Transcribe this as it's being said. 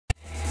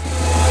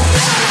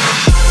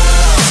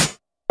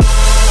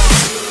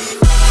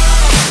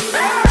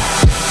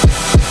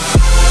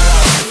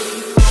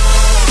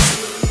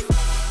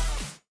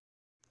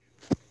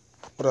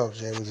What up,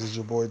 James? It's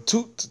your boy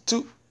Toot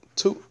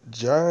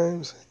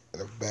James,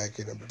 and I'm back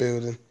in the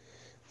building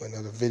with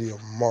another video.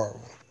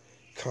 Marvel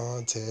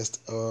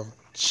Contest of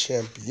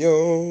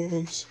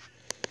Champions.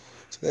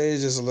 Today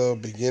is just a little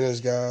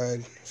beginner's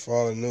guide for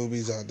all the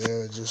newbies out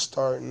there that just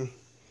starting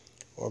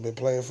or been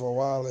playing for a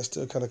while and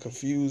still kind of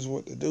confused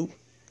what to do.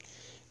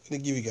 I'm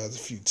gonna give you guys a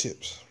few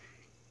tips.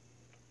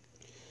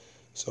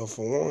 So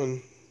for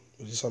one,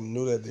 which is something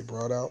new that they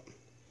brought out,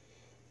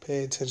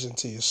 pay attention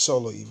to your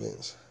solo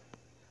events.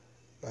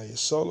 Now your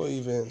solo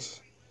events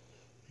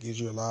gives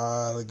you a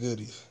lot of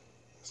goodies.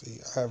 See,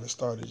 I haven't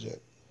started yet.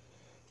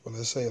 But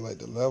let's say like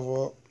the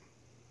level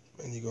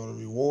up and you go to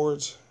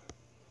rewards.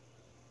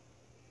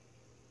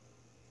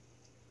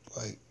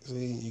 Like,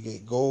 see, you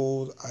get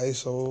gold,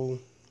 ISO,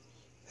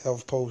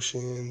 health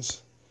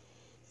potions,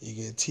 you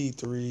get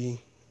T3,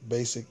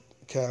 basic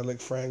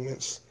catalytic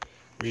fragments,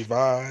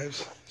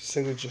 revives,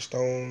 signature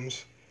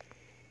stones,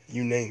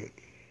 you name it.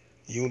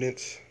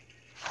 Units,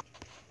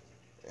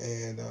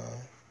 and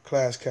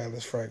class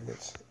catalyst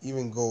fragments,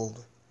 even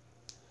gold.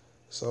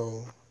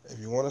 So if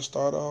you want to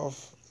start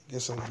off,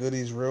 get some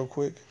goodies real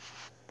quick,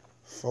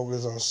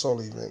 focus on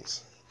solo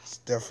events. It's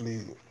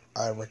definitely,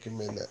 I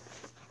recommend that.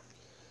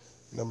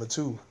 Number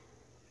two,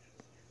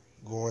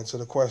 go into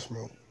the quest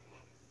mode.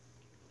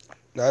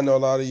 Now I know a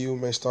lot of you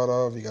may start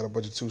off, you got a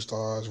bunch of 2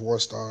 stars, 1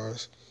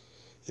 stars.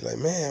 You're like,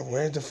 man,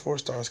 where's the 4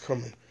 stars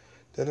coming?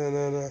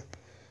 Da-da-da-da.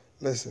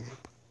 Listen,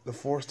 the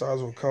 4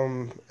 stars will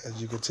come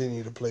as you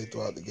continue to play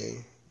throughout the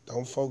game.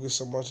 Don't focus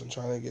so much on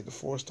trying to get the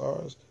 4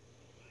 stars.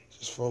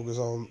 Just focus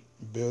on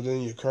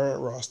building your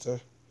current roster,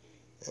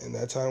 and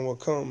that time will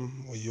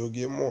come where you'll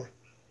get more.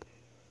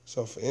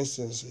 So for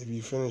instance, if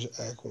you finish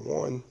Act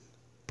 1,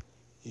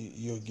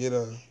 you'll get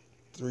a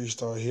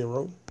 3-star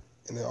hero,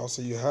 and then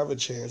also you have a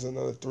chance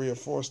another 3 or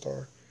 4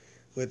 star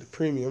with the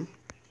premium.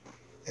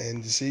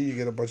 And you see, you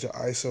get a bunch of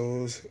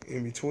ISOs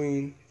in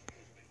between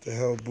to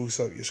help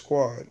boost up your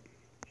squad,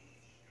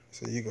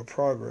 so you can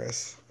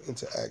progress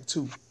into Act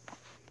 2.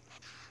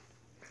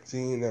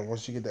 See, and then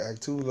once you get to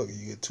Act 2, look,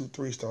 you get 2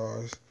 3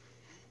 stars,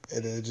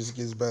 and then it just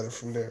gets better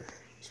from there.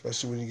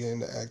 Especially when you get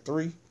into Act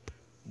 3,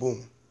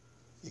 boom,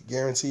 you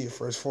guarantee your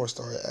first 4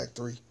 star at Act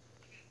 3.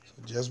 So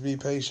just be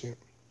patient.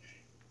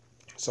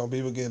 Some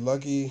people get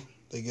lucky,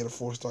 they get a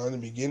 4 star in the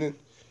beginning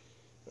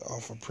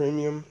off a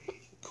premium.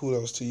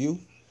 Kudos to you.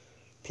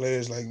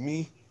 Players like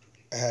me,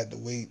 I had to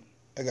wait.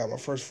 I got my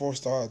first 4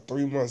 star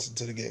 3 months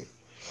into the game.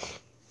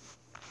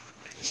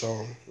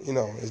 So, you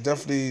know, it's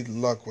definitely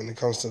luck when it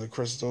comes to the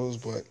crystals,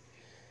 but,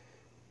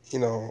 you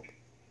know,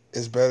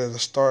 it's better to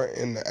start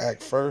in the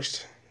act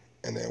first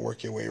and then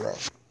work your way around.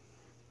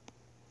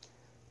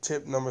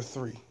 Tip number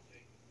 3.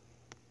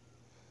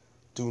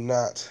 Do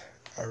not,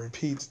 I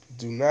repeat,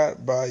 do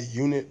not buy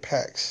unit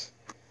packs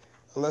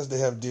unless they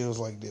have deals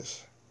like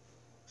this.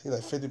 See,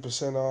 like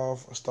 50%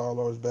 off a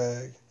Star-Lord's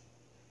bag,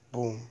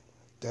 boom,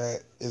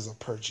 that is a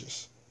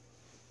purchase.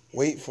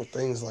 Wait for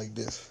things like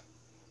this.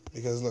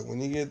 Because look, when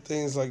you get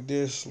things like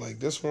this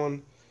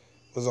one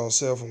was on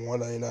sale for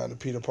 $1.99. The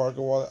Peter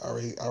Parker wallet, I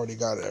already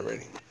got it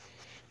already.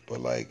 But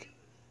like,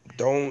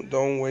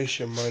 don't waste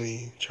your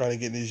money trying to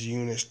get these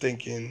units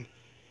thinking,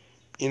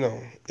 you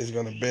know, it's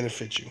gonna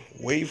benefit you.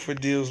 Wait for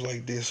deals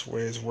like this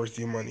where it's worth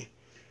your money.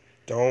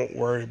 Don't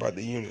worry about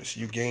the units.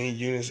 You gain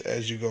units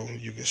as you go.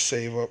 You can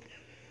save up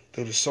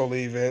through the solo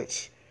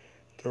events,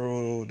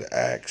 through the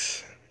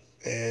acts,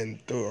 and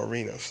through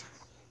arenas.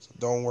 So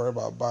don't worry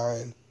about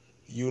buying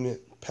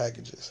unit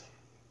packages.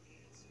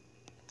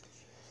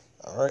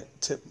 All right,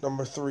 tip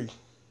number 3.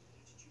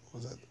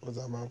 Was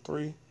that my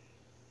 3?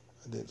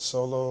 I did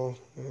solo.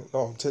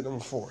 No, tip number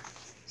 4.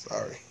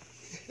 Sorry,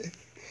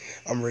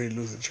 I'm ready to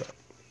lose the track.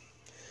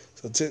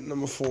 So tip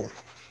number 4: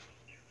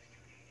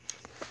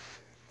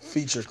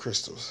 feature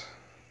crystals.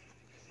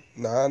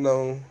 Now I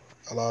know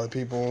a lot of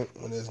people,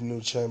 when there's new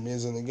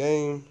champions in the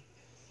game,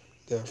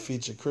 there are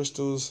feature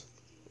crystals.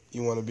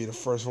 You want to be the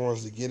first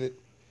ones to get it.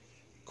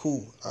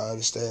 Cool, I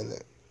understand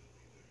that.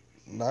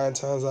 9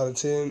 times out of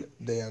 10,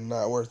 they are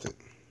not worth it.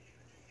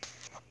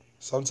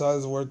 Sometimes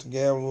it's worth the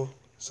gamble,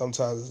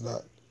 sometimes it's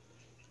not.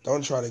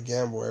 Don't try to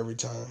gamble every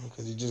time,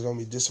 because you're just going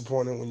to be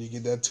disappointed when you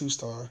get that 2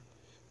 star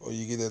or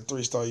you get that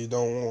 3 star you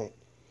don't want.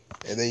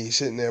 And then you're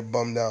sitting there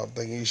bummed out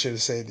thinking you should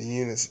have saved the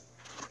units.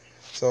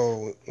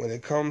 So when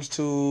it comes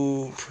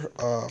to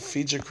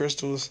feature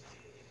crystals,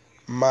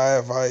 my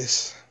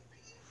advice,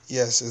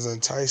 yes, is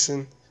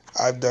enticing.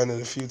 I've done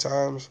it a few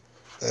times.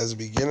 As a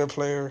beginner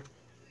player,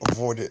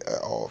 avoid it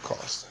at all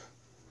costs.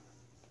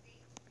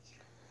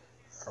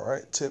 All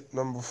right, tip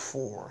number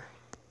 4.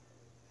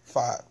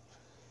 5.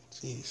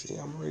 Geez, see,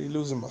 I'm already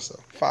losing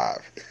myself. 5.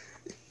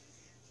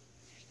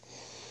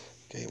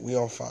 Okay, we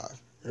on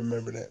 5.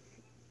 Remember that.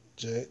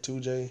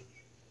 2J,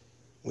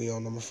 we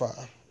on number 5.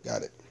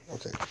 Got it.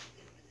 Okay.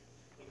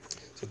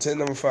 So tip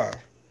number 5,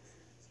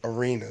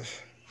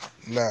 arenas.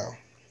 Now,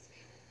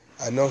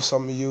 I know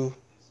some of you,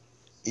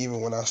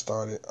 even when I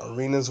started,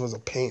 arenas was a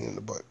pain in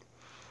the butt.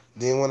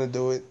 Didn't want to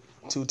do it,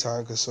 too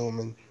time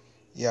consuming,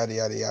 yada,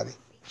 yada, yada.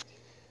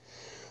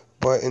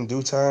 But in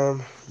due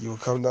time, you will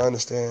come to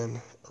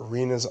understand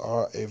arenas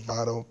are a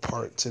vital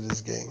part to this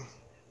game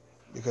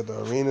because the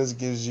arenas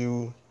gives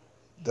you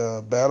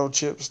the battle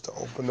chips to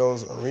open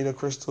those arena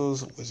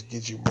crystals, which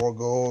gets you more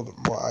gold,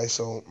 more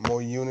ISO,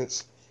 more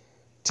units.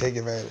 Take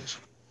advantage.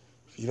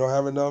 If you don't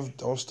have enough,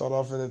 don't start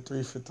off in a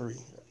 3-for-3.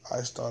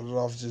 I started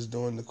off just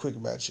doing the quick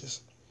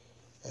matches.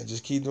 And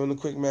just keep doing the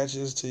quick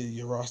matches till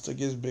your roster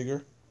gets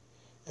bigger.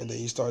 And then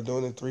you start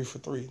doing the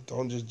 3-for-3.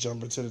 Don't just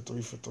jump into the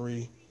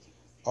 3-for-3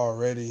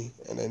 already.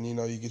 And then, you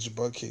get your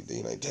butt kicked. Then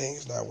you're like, dang,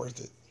 it's not worth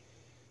it.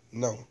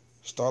 No.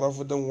 Start off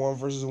with the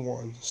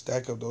 1-versus-1.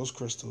 Stack up those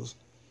crystals.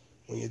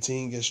 When your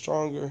team gets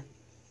stronger,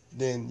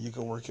 then you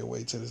can work your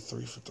way to the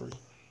 3-for-3.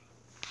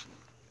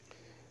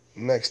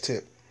 Next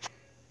tip.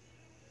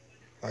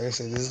 Like I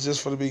said, this is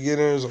just for the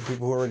beginners or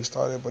people who already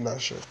started but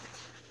not sure.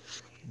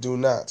 Do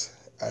not,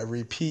 I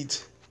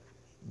repeat,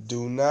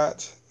 do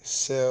not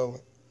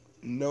sell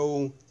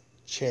no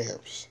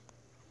champs.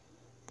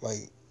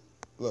 Like,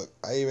 look,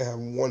 I even have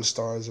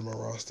 1-stars in my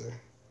roster.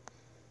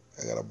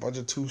 I got a bunch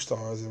of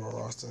 2-stars in my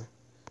roster.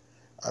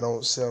 I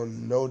don't sell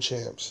no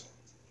champs.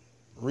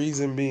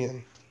 Reason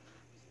being,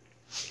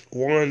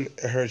 1,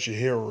 it hurts your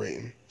hero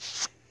rating.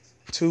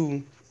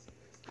 2,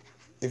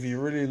 if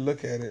you really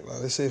look at it, like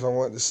let's say if I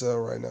wanted to sell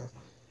right now,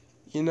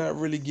 you're not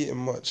really getting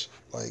much.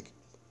 Like,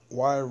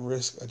 why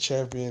risk a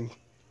champion?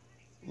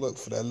 Look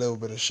for that little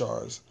bit of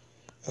shards.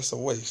 That's a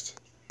waste.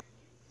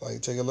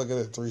 Like, take a look at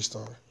a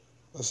 3-star.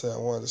 Let's say I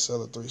wanted to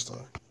sell a 3-star.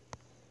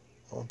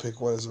 I'm gonna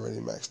pick one that's already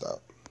maxed out.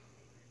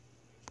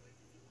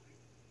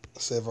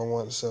 Let's say if I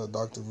wanted to sell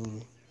Dr.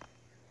 Voodoo.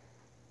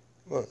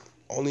 Look,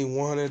 only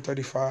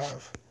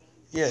 135.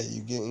 Yeah,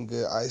 you getting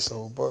good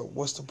ISO, but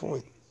what's the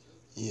point?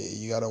 Yeah,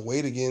 you gotta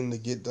wait again to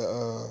get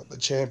the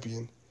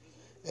champion,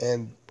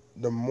 and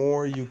the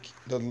more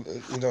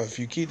if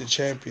you keep the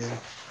champion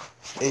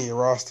in your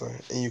roster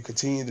and you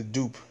continue to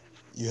dupe,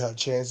 you have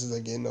chances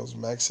of getting those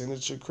max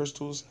signature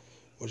crystals,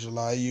 which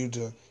allow you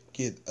to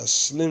get a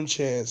slim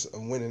chance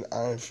of winning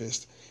Iron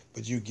Fist,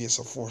 but you get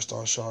some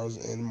 4-star shards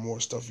and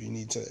more stuff you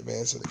need to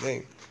advance in the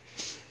game.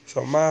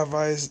 So my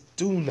advice: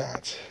 do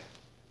not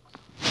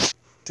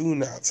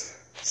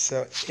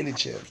sell any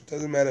champs.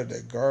 Doesn't matter if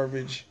they're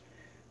garbage,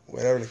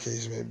 whatever the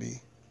case may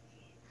be.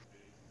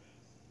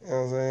 You know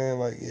what I'm saying?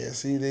 Like, yeah,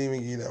 see, they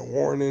even give you that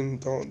warning.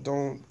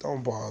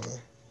 Don't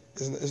bother.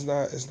 It's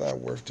not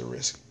worth the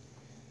risk.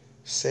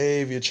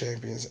 Save your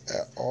champions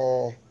at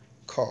all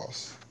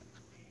costs.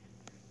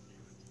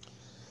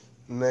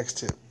 Next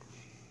tip: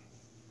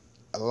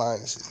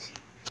 alliances.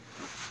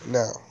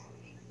 Now,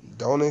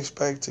 don't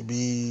expect to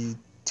be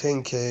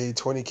 10K,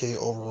 20K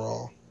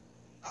overall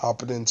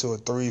hopping into a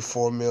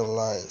 3-4 mil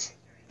alliance.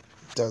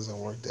 It doesn't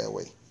work that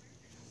way.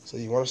 So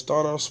you want to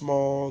start off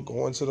small,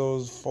 go into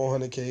those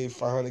 400K,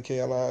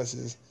 500K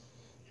alliances,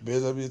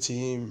 build up your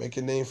team, make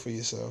a name for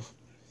yourself.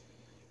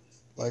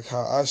 Like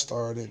how I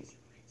started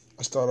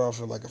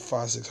off at like a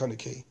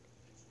 500-600K.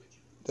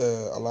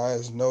 The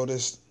alliance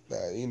noticed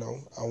that,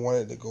 I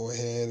wanted to go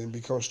ahead and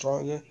become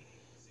stronger.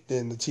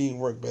 Then the team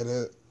worked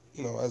better,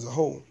 as a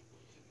whole.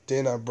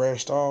 Then I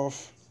branched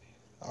off.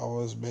 I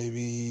was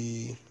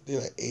maybe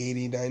like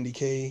 80,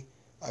 90K.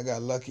 I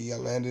got lucky. I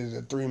landed in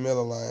a 3 mil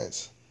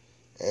alliance.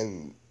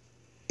 And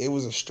it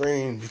was a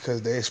strain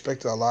because they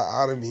expected a lot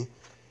out of me,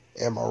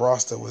 and my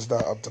roster was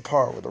not up to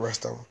par with the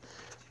rest of them.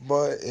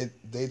 But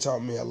they taught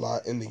me a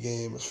lot in the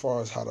game as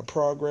far as how to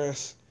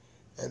progress,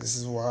 and this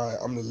is why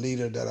I'm the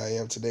leader that I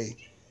am today.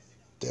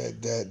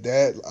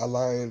 That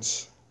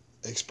alliance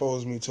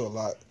exposed me to a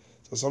lot.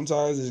 So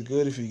sometimes it's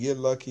good if you get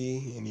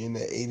lucky and you're in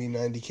that 80,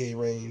 90K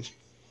range,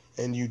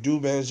 and you do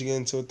manage to get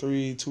into a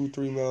 3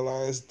 mil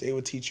alliance. They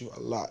will teach you a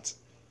lot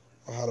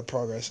on how to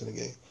progress in the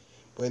game.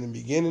 But in the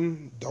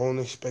beginning, don't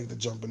expect to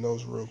jump in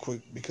those real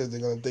quick because they're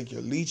going to think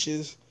you're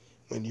leeches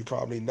when you're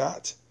probably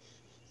not,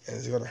 and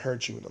it's going to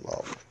hurt you in the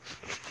long run.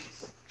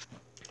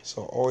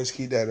 So always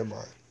keep that in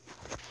mind.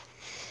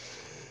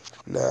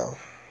 Now,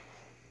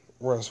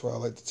 where else would I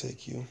like to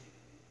take you?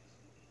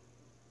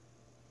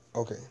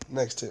 Okay,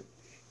 next tip.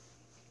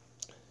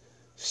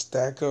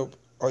 Stack up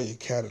on your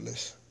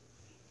catalysts.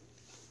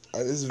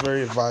 This is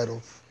very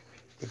vital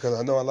because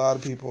I know a lot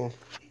of people,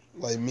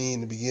 like me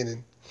in the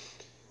beginning,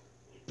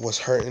 was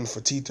hurting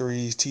for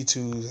T3s,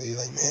 T2s. And you're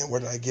like, man,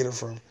 where did I get it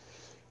from?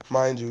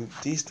 Mind you,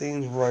 these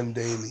things run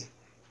daily.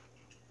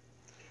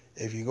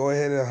 If you go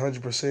ahead and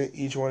 100%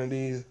 each one of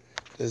these,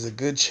 there's a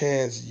good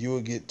chance you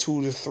will get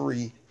 2 to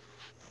 3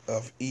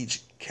 of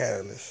each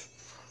catalyst.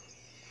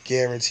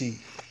 Guaranteed.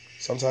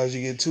 Sometimes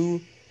you get 2,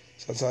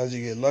 sometimes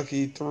you get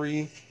lucky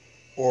 3,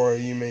 or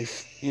you may,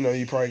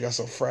 you probably got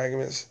some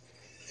fragments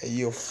and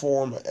you'll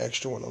form an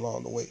extra one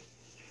along the way.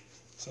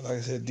 So like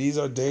I said, these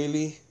are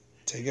daily.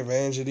 Take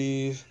advantage of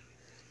these.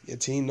 Your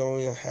team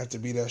don't have to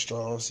be that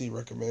strong. See,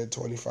 recommended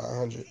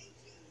 2,500.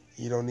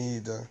 You don't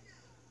need to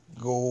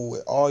go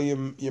with all your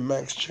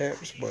max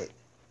champs, but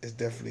it's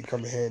definitely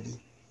come in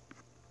handy.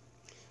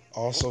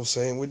 Also,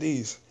 same with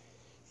these.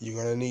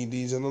 You're going to need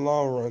these in the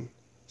long run.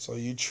 So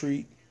you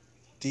treat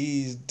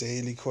these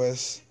daily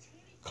quests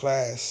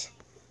class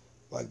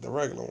like the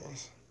regular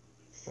ones.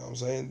 You know what I'm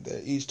saying?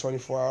 They're each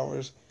 24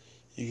 hours.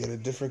 You get a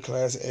different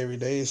class every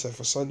day except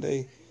for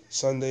Sunday.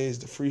 Sunday is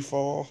the free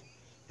fall,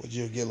 which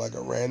you'll get like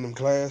a random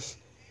class.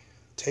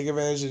 Take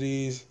advantage of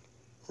these,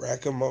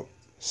 rack them up,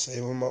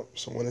 save them up.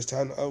 So when it's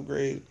time to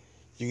upgrade,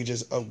 you can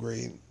just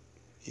upgrade.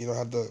 You don't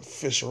have to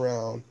fish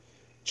around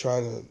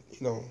trying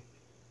to,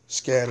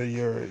 scatter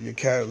your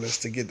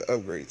catalyst to get the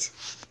upgrades.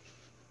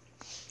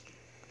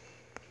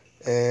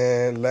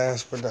 And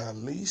last but not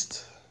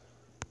least,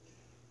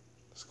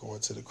 let's go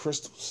into the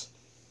crystals.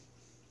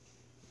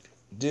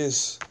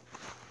 This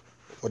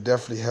will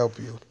definitely help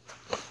you,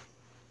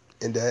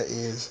 and that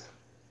is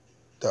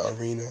the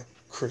arena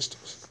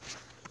crystals.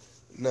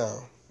 Now,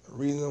 the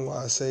reason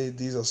why I say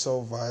these are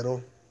so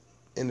vital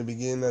in the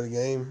beginning of the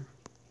game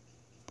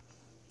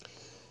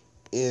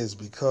is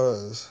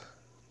because,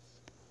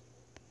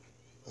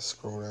 let's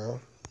scroll down,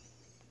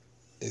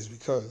 is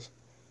because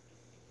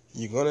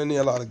you're going to need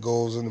a lot of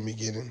goals in the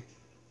beginning.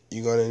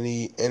 You're going to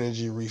need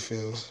energy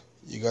refills.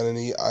 You're going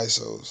to need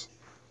ISOs.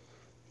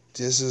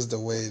 This is the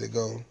way to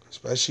go,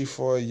 especially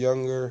for a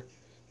younger,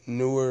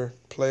 newer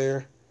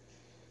player.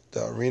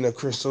 The arena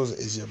crystals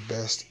is your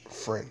best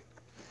friend.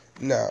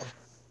 Now,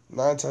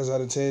 9 times out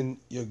of 10,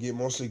 you'll get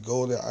mostly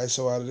gold and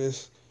ISO out of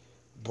this,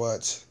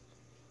 but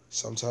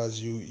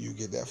sometimes you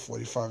get that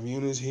 45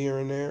 units here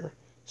and there.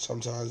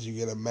 Sometimes you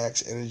get a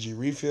max energy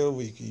refill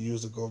where you can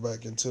use to go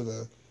back into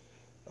the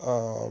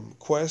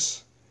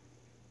quest.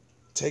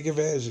 Take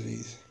advantage of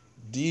these.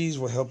 These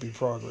will help you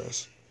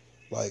progress.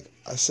 Like,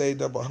 I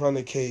saved up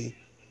 100K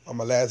on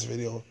my last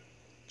video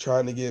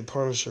trying to get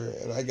Punisher,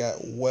 and I got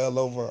well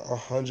over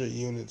 100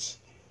 units,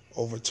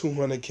 over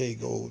 200K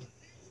gold.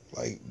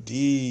 Like,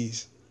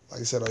 these,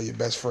 like I said, are your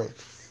best friend.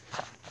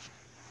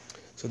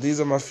 So these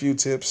are my few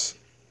tips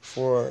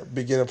for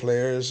beginner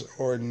players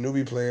or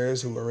newbie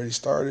players who already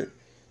started,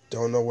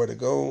 don't know where to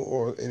go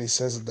or any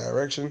sense of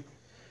direction.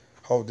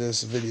 Hope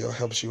this video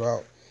helps you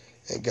out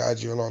and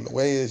guides you along the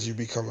way as you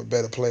become a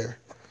better player.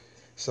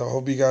 So I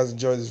hope you guys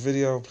enjoyed this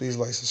video. Please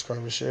like, subscribe,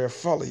 and share.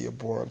 Follow your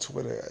boy on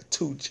Twitter at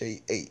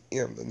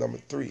 2J8M, the number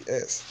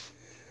 3S.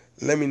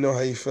 Let me know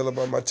how you feel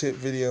about my tip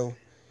video.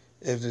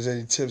 If there's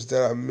any tips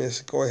that I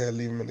missed, go ahead and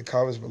leave them in the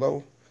comments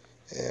below.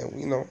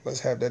 And,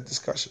 let's have that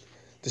discussion.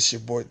 This is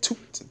your boy, Toot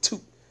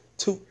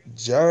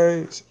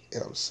James,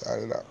 and I'm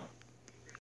signing out.